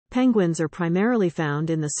penguins are primarily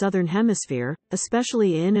found in the southern hemisphere,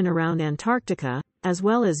 especially in and around Antarctica, as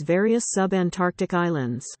well as various sub-Antarctic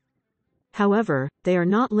islands. However, they are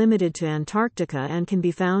not limited to Antarctica and can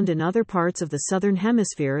be found in other parts of the southern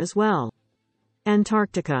hemisphere as well.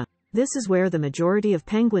 Antarctica. This is where the majority of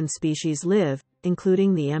penguin species live,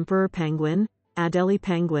 including the emperor penguin, Adelie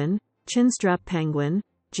penguin, chinstrap penguin,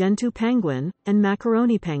 gentoo penguin, and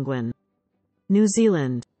macaroni penguin. New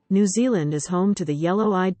Zealand. New Zealand is home to the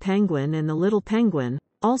yellow-eyed penguin and the little penguin,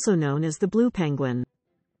 also known as the blue penguin.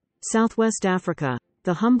 Southwest Africa.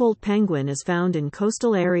 The Humboldt penguin is found in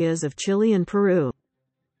coastal areas of Chile and Peru.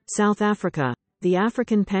 South Africa. The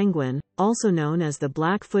African penguin, also known as the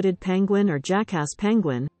black-footed penguin or jackass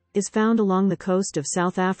penguin, is found along the coast of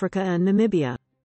South Africa and Namibia.